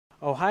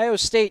Ohio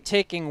State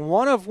taking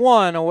 1 of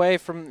 1 away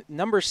from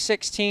number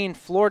 16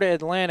 Florida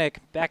Atlantic.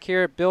 Back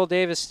here at Bill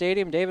Davis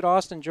Stadium, David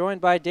Austin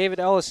joined by David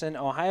Ellison.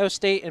 Ohio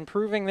State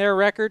improving their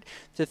record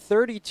to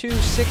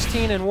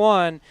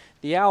 32-16-1.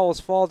 The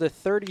Owls fall to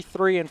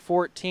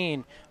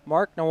 33-14.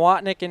 Mark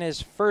Nowotnick in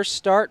his first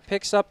start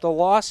picks up the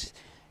loss.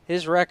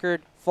 His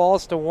record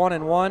falls to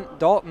 1-1.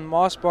 Dalton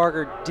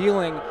Mossbarger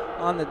dealing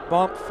on the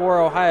bump for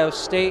Ohio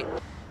State.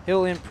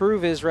 He'll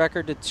improve his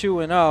record to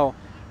 2-0.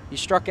 He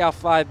struck out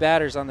 5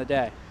 batters on the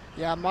day.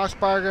 Yeah,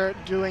 Mossbarger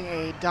doing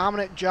a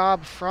dominant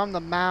job from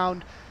the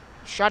mound,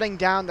 shutting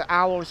down the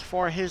Owls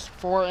for his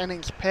 4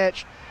 innings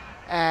pitch.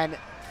 And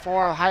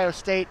for Ohio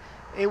State,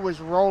 it was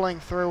rolling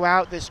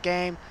throughout this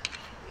game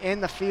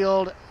in the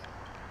field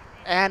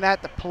and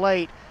at the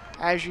plate.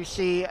 As you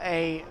see,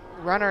 a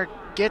runner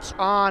gets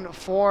on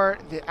for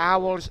the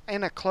Owls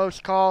in a close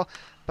call,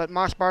 but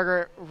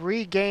Mossbarger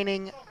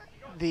regaining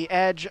the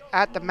edge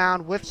at the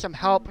mound with some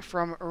help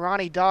from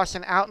Ronnie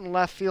Dawson out in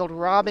left field,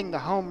 robbing the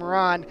home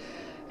run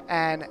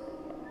and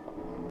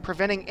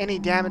preventing any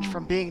damage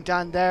from being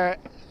done there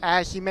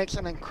as he makes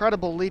an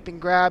incredible leaping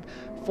grab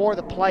for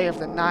the play of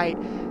the night.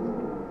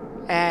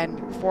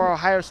 And for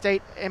Ohio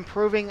State,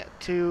 improving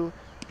to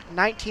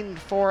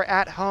 19-4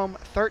 at home,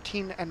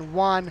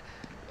 13-1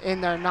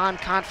 in their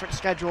non-conference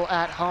schedule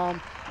at home.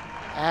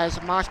 As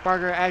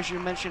Mossbarger, as you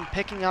mentioned,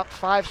 picking up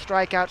 5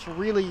 strikeouts,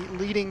 really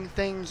leading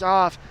things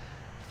off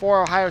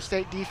for Ohio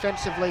State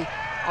defensively.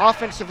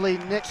 Offensively,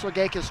 Nick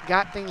Sergakis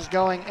got things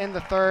going in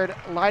the third,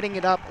 lighting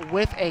it up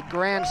with a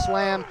grand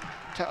slam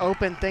to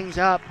open things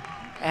up.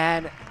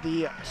 And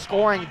the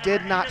scoring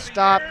did not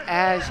stop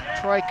as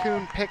Troy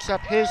Kuhn picks up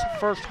his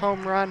first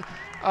home run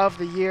of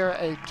the year,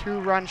 a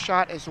 2-run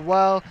shot as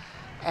well.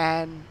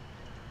 And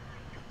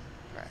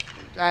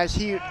as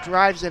he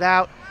drives it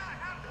out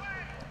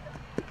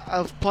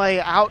of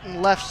play out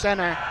in left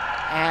center,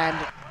 and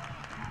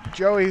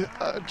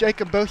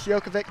Jacob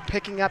Bosiokovic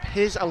picking up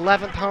his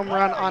 11th home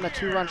run on a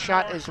 2-run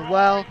shot as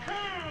well.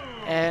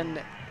 And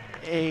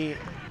a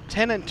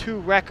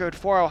 10-2 record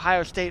for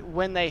Ohio State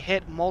when they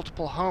hit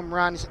multiple home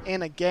runs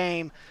in a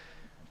game.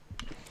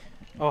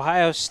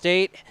 Ohio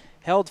State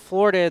held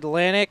Florida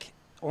Atlantic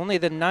only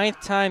the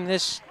 9th time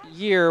this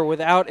year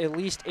without at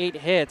least 8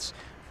 hits.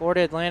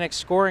 Florida Atlantic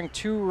scoring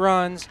 2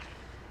 runs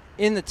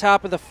in the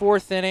top of the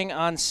 4th inning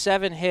on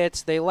 7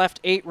 hits. They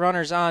left 8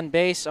 runners on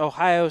base.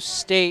 Ohio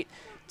State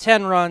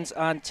 10 runs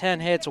on 10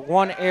 hits,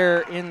 1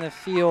 error in the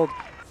field,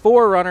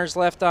 4 runners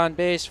left on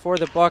base for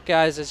the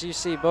Buckeyes. As you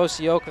see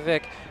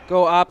Bosiokovic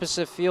go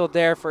opposite field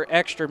there for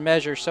extra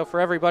measure. So for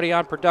everybody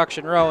on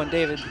Production Row and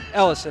David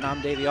Ellison,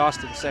 I'm Davey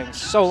Austin saying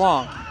so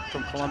long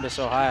from Columbus,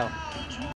 Ohio.